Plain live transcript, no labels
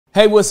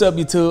Hey, what's up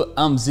YouTube?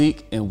 I'm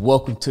Zeke and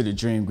welcome to the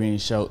Dream Green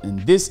Show.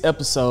 In this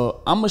episode,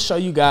 I'm gonna show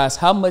you guys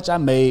how much I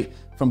made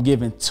from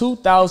giving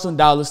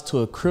 $2,000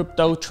 to a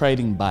crypto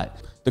trading bot.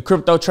 The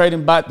crypto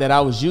trading bot that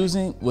I was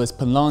using was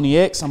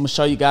Poloniex. I'm gonna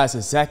show you guys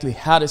exactly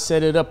how to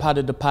set it up, how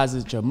to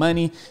deposit your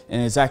money,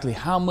 and exactly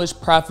how much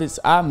profits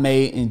I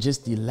made in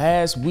just the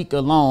last week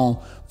alone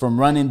from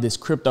running this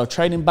crypto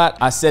trading bot.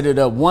 I set it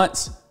up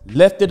once,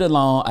 left it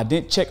alone. I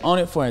didn't check on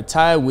it for an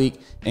entire week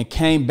and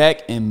came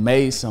back and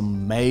made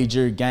some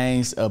major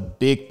gains, a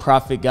big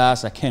profit,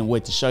 guys. I can't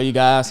wait to show you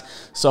guys.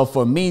 So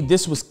for me,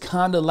 this was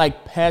kind of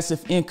like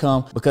passive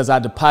income because I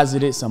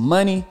deposited some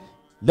money,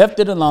 left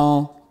it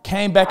alone,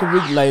 came back a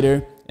week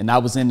later, and I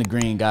was in the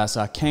green, guys.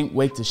 So I can't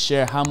wait to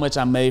share how much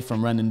I made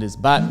from running this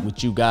bot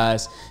with you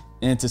guys,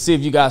 and to see if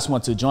you guys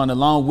want to join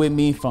along with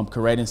me from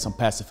creating some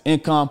passive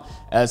income.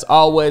 As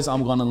always,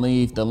 I'm gonna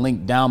leave the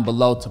link down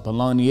below to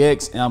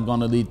Poloniex, and I'm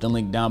gonna leave the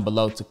link down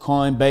below to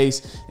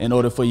Coinbase in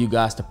order for you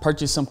guys to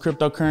purchase some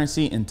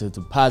cryptocurrency and to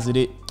deposit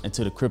it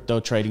into the crypto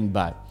trading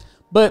bot.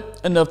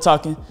 But enough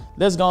talking,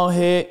 let's go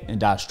ahead and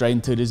dive straight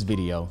into this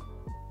video.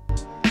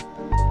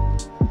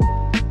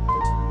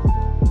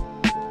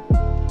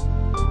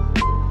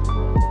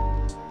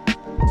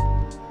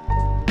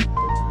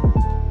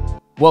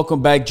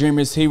 Welcome back,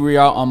 dreamers. Here we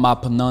are on my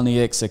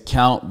Poloniex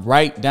account.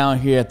 Right down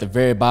here at the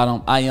very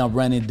bottom, I am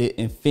running the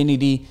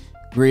Infinity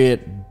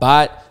Grid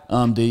bot,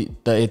 the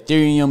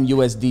Ethereum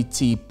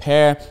USDT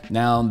pair.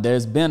 Now,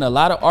 there's been a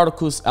lot of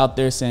articles out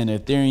there saying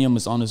Ethereum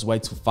is on its way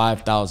to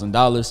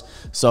 $5,000.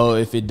 So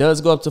if it does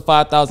go up to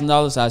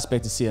 $5,000, I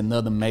expect to see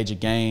another major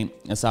gain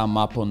inside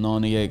my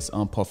Poloniex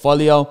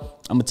portfolio.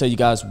 I'm gonna tell you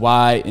guys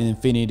why an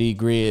Infinity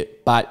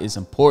Grid bot is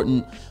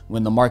important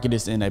when the market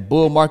is in a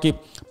bull market.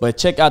 But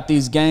check out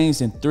these gains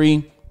in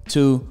 3,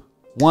 2,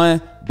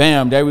 1.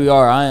 Bam, there we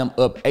are. I am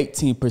up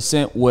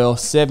 18%, well,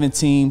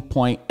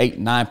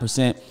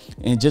 17.89%.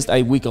 In just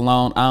a week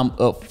alone, I'm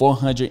up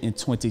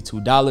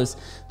 $422.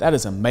 That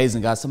is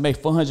amazing, guys. To make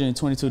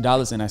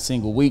 $422 in a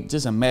single week,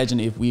 just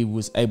imagine if we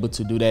was able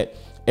to do that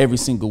every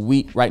single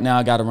week. Right now,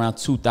 I got around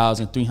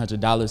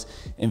 $2,300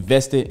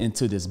 invested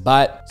into this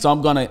bot. So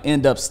I'm gonna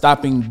end up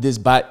stopping this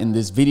bot in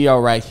this video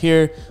right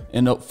here,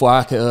 and before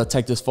I could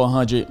take this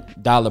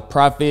 $400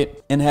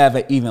 profit and have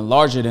an even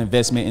larger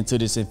investment into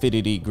this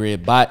Infinity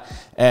Grid bot,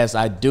 as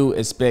I do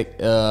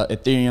expect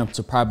Ethereum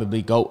to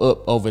probably go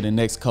up over the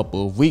next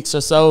couple of weeks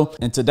or so.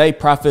 And today,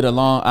 profit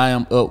alone, I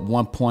am up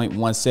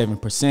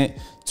 1.17%.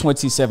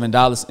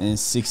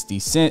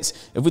 $27.60.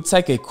 If we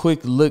take a quick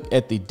look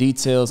at the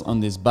details on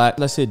this bot,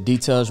 let's hit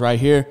details right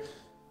here.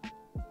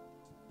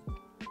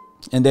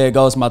 And there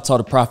goes my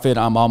total profit.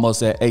 I'm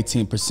almost at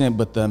 18%.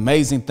 But the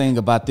amazing thing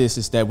about this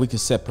is that we can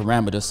set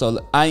parameters.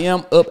 So I am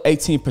up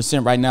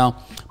 18% right now,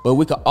 but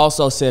we could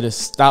also set a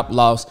stop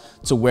loss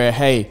to where,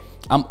 hey,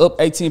 I'm up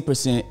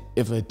 18%.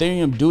 If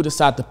Ethereum do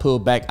decide to pull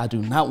back, I do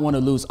not want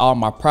to lose all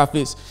my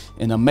profits.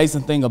 And the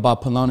amazing thing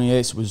about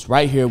Poloniex was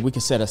right here, we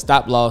can set a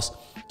stop loss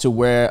to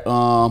where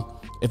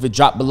if it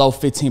dropped below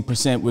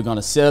 15%, we're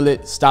gonna sell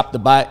it, stop the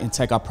bot, and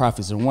take our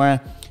profits and run.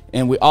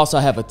 And we also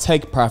have a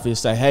take profit,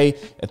 say, hey,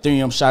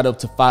 Ethereum shot up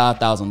to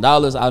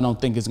 $5,000. I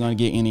don't think it's gonna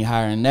get any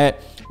higher than that.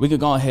 We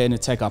could go ahead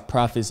and take our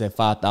profits at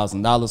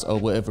 $5,000 or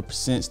whatever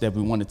percent that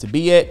we want it to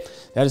be at.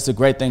 That is the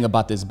great thing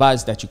about this bot,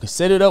 is that you can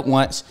set it up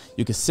once,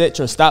 you can set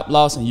your stop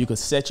loss, and you can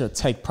set your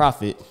take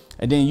profit.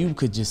 And then you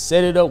could just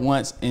set it up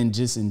once and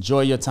just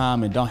enjoy your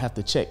time and don't have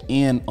to check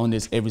in on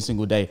this every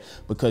single day.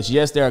 Because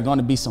yes, there are going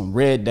to be some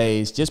red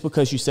days. Just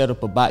because you set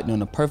up a bot during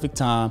the perfect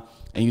time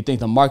and you think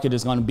the market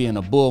is going to be in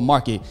a bull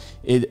market,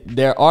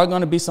 there are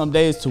going to be some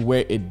days to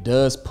where it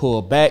does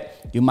pull back.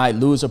 You might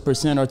lose a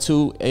percent or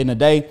two in a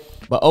day.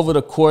 But over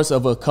the course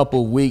of a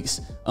couple of weeks,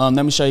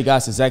 let me show you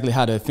guys exactly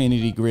how the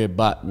Infinity Grid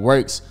bot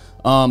works.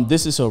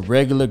 This is a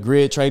regular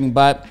grid trading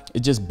bot. It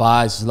just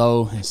buys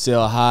low and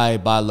sell high,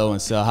 buy low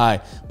and sell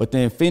high. But the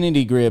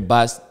Infinity Grid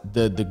bots,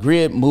 the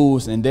grid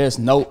moves and there's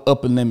no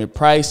upper limit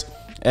price.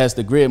 As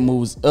the grid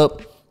moves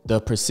up, the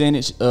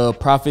percentage of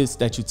profits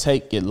that you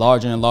take get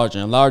larger and larger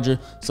and larger.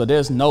 So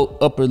there's no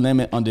upper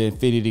limit on the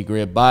Infinity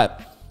Grid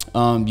bot.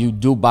 You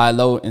do buy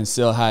low and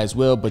sell high as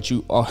well, but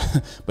you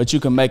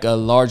can make a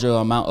larger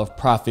amount of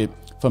profit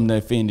from the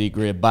Infinity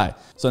Grid bot.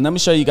 So let me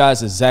show you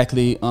guys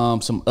exactly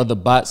some other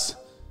bots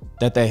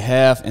that they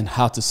have and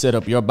how to set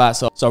up your bot.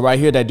 So right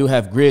here, they do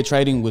have grid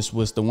trading, which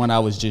was the one I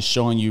was just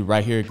showing you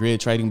right here,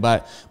 grid trading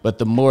bot. But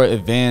the more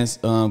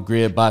advanced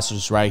grid bots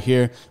is right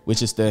here,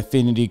 which is the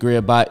Infinity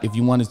Grid bot. If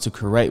you wanted to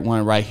create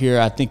one right here,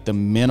 I think the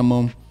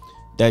minimum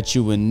that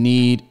you would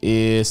need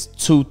is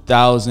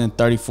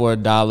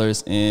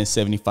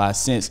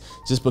 $2,034.75,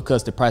 just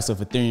because the price of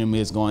Ethereum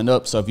is going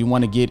up. So if you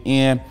want to get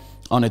in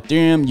on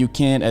Ethereum, you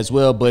can as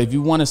well. But if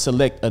you want to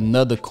select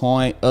another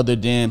coin other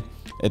than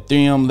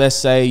Ethereum, let's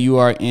say you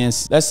are in,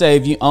 let's say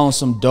if you own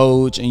some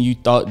Doge and you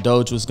thought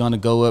Doge was going to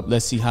go up,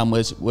 let's see how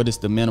much, what is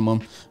the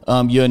minimum.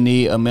 You'll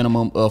need a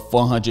minimum of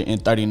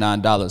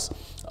 $439.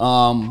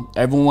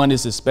 Everyone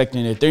is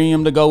expecting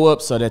Ethereum to go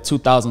up, so that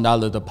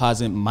 $2,000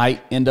 deposit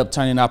might end up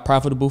turning out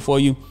profitable for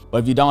you.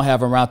 But if you don't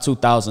have around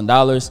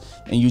 $2,000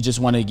 and you just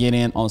want to get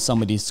in on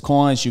some of these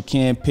coins, you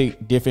can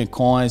pick different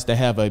coins. They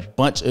have a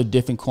bunch of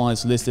different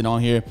coins listed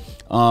on here,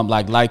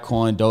 like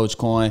Litecoin,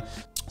 Dogecoin.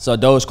 So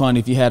Dogecoin,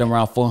 if you had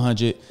around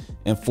 $440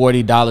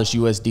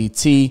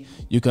 USDT,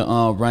 you can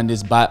run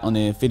this bot on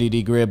the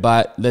Infinity Grid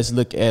bot. Let's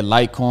look at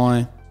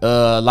Litecoin.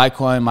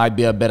 Litecoin might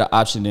be a better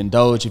option than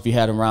Doge. If you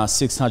had around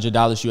 $600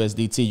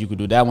 USDT, you could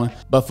do that one.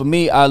 But for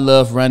me, I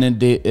love running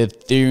the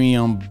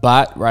Ethereum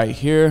bot right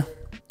here.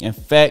 In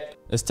fact,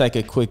 let's take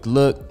a quick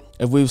look.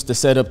 If we was to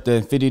set up the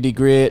Infinity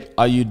Grid,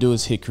 all you do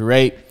is hit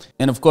create.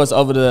 And of course,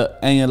 over the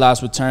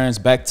annualized returns,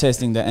 back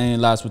testing the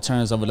annualized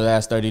returns over the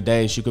last 30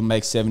 days, you can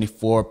make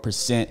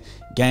 74%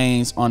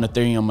 gains on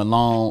Ethereum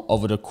alone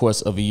over the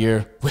course of a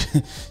year.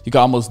 You can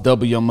almost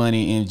double your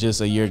money in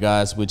just a year,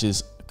 guys, which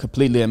is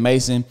completely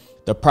amazing.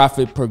 The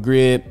profit per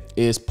grid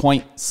is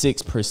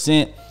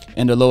 0.6%,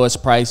 and the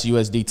lowest price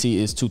USDT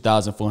is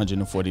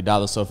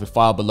 $2,440. So if it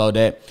fall below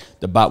that,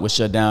 the bot will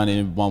shut down and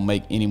it won't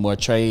make any more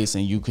trades,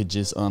 and you could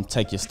just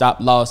take your stop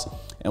loss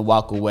and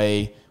walk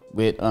away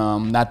with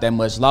not that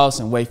much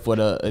loss and wait for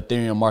the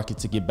Ethereum market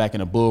to get back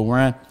in a bull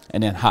run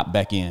and then hop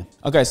back in.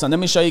 Okay, so let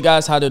me show you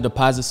guys how to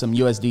deposit some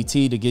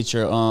USDT to get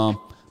your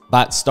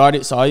bot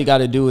started. So all you got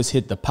to do is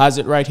hit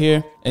deposit right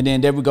here, and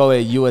then there we go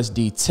at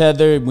USD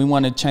Tether. We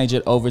want to change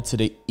it over to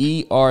the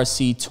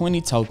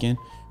ERC20 token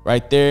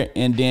right there,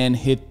 and then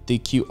hit the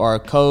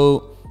QR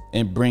code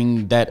and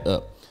bring that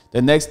up.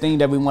 The next thing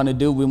that we want to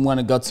do, we want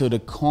to go to the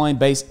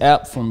Coinbase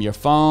app from your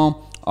phone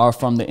or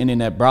from the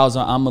internet browser.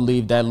 I'm gonna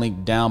leave that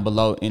link down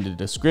below in the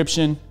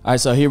description. All right,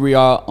 so here we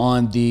are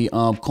on the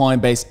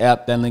Coinbase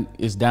app. That link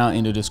is down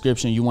in the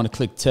description. You want to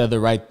click Tether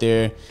right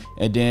there,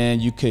 and then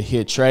you could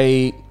hit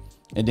trade.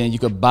 And then you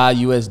could buy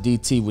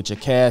USDT with your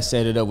cash,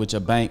 set it up with your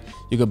bank.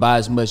 You could buy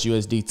as much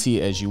USDT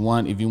as you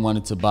want. If you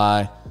wanted to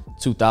buy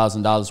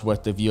 $2,000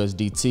 worth of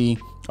USDT,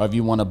 or if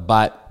you want to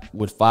buy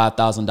with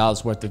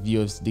 $5,000 worth of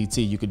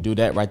USDT, you could do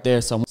that right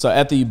there. So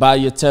after you buy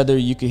your Tether,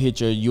 you can hit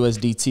your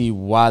USDT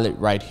wallet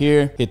right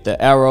here. Hit the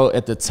arrow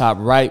at the top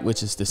right,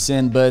 which is the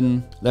send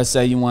button. Let's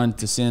say you wanted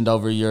to send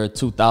over your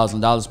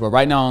 $2,000, but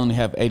right now I only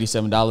have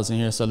 $87 in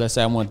here. So let's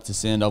say I wanted to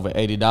send over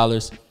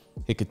 $80.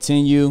 Hit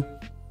continue.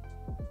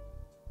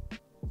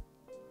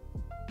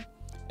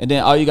 And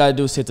then all you gotta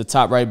do is hit the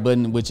top right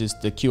button, which is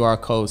the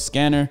QR code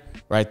scanner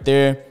right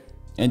there.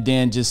 And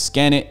then just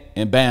scan it,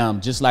 and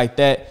bam, just like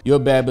that, you'll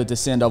be able to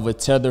send over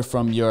Tether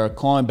from your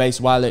Coinbase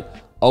wallet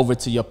over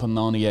to your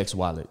Poloniex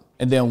wallet.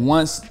 And then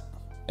once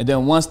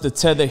the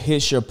Tether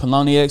hits your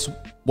Poloniex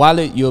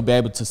wallet, you'll be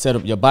able to set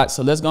up your bot.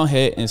 So let's go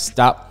ahead and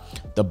stop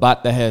the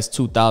bot that has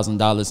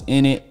 $2,000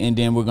 in it, and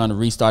then we're gonna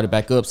restart it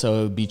back up so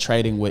it'll be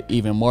trading with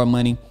even more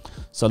money.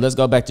 So let's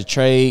go back to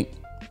trade.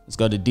 Let's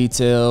go to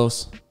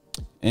details.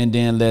 And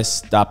then let's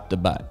stop the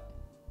bot.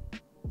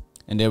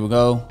 And there we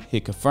go,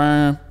 hit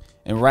confirm.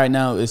 And right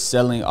now it's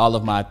selling all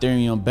of my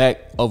Ethereum back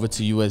over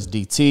to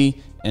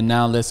USDT. And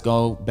now let's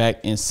go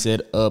back and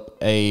set up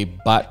a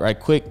bot right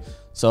quick.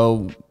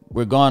 So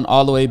we're going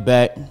all the way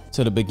back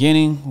to the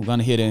beginning. We're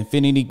gonna hit an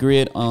Infinity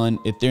Grid on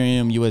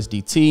Ethereum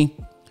USDT.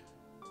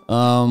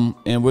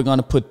 And we're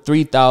gonna put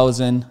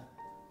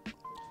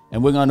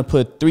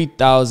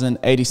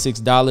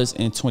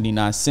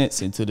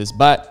 $3,086.29 into this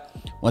bot.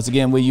 Once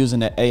again, we're using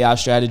the AI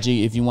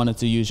strategy. If you wanted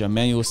to use your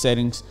manual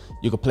settings,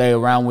 you could play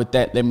around with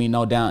that. Let me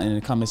know down in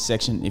the comment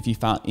section if you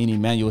found any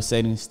manual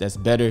settings that's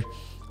better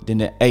than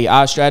the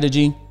AI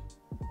strategy.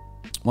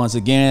 Once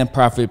again,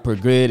 profit per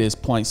grid is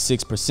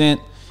 0.6%,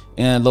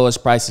 and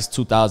lowest price is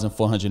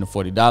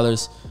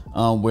 $2,440.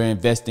 We're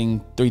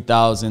investing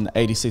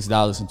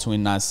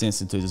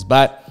 $3,086.29 into this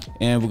bot,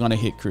 and we're gonna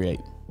hit create.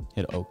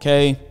 Hit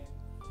OK.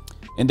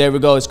 And there we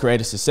go, it's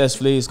created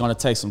successfully. It's gonna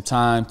take some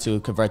time to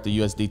convert the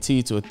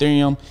USDT to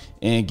Ethereum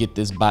and get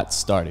this bot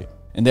started.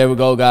 And there we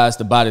go, guys,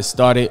 the bot is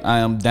started. I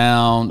am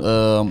down,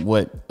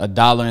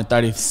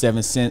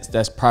 $1.37.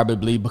 That's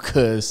probably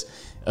because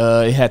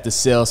it had to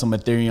sell some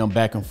Ethereum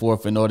back and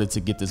forth in order to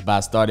get this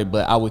bot started.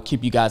 But I will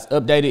keep you guys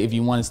updated. If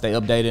you want to stay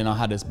updated on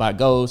how this bot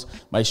goes,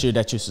 make sure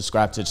that you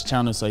subscribe to the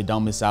channel so you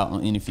don't miss out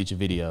on any future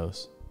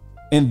videos.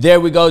 And there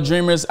we go,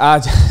 dreamers.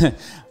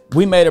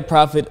 We made a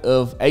profit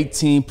of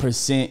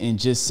 18% in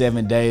just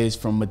 7 days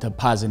from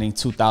depositing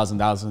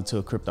 $2,000 into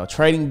a crypto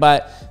trading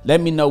bot.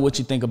 Let me know what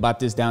you think about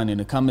this down in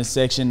the comment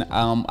section.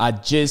 I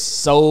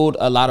just sold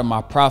a lot of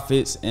my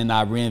profits and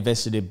I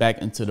reinvested it back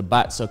into the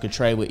bot so I could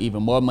trade with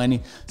even more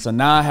money. So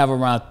now I have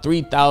around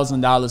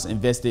 $3,000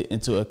 invested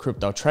into a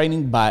crypto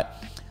trading bot.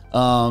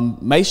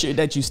 Make sure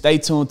that you stay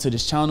tuned to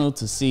this channel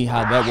to see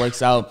how that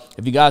works out.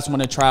 If you guys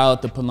want to try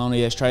out the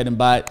Poloniex trading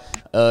bot,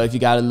 if you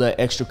got a little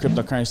extra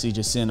cryptocurrency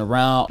just sitting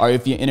around, or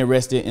if you're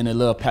interested in a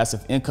little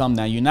passive income,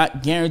 now you're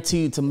not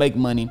guaranteed to make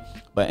money,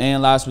 but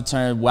annualized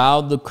return,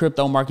 while the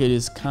crypto market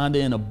is kind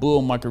of in a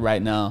bull market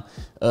right now,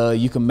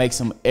 you can make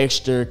some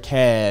extra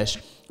cash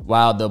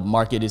while the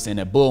market is in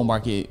a bull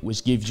market,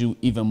 which gives you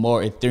even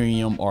more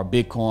Ethereum or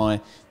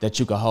Bitcoin that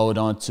you can hold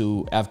on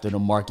to after the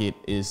market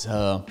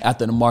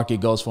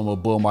goes from a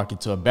bull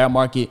market to a bear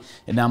market.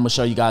 And now I'm gonna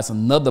show you guys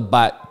another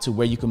bot to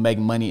where you can make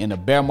money in a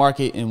bear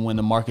market, and when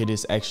the market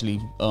is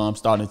actually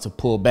starting to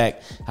pull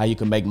back, how you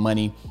can make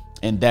money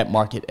in that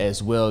market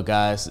as well,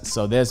 guys.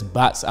 So there's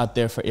bots out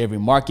there for every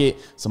market,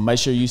 so make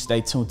sure you stay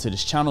tuned to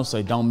this channel so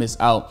you don't miss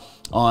out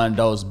on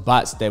those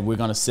bots that we're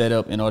gonna set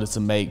up in order to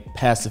make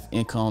passive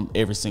income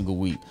every single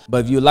week.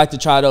 But if you'd like to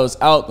try those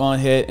out, go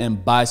ahead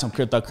and buy some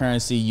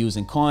cryptocurrency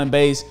using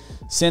Coinbase.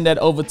 Send that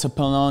over to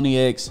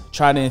Poloniex,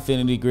 try the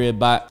Infinity Grid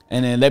bot,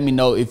 and then let me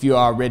know if you're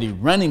already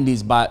running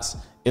these bots,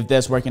 if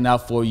that's working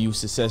out for you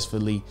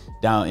successfully,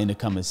 down in the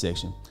comment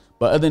section.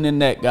 But other than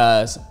that,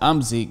 guys,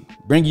 I'm Zeke,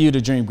 bringing you the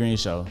Dream Green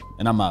Show,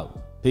 and I'm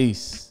out.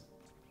 Peace.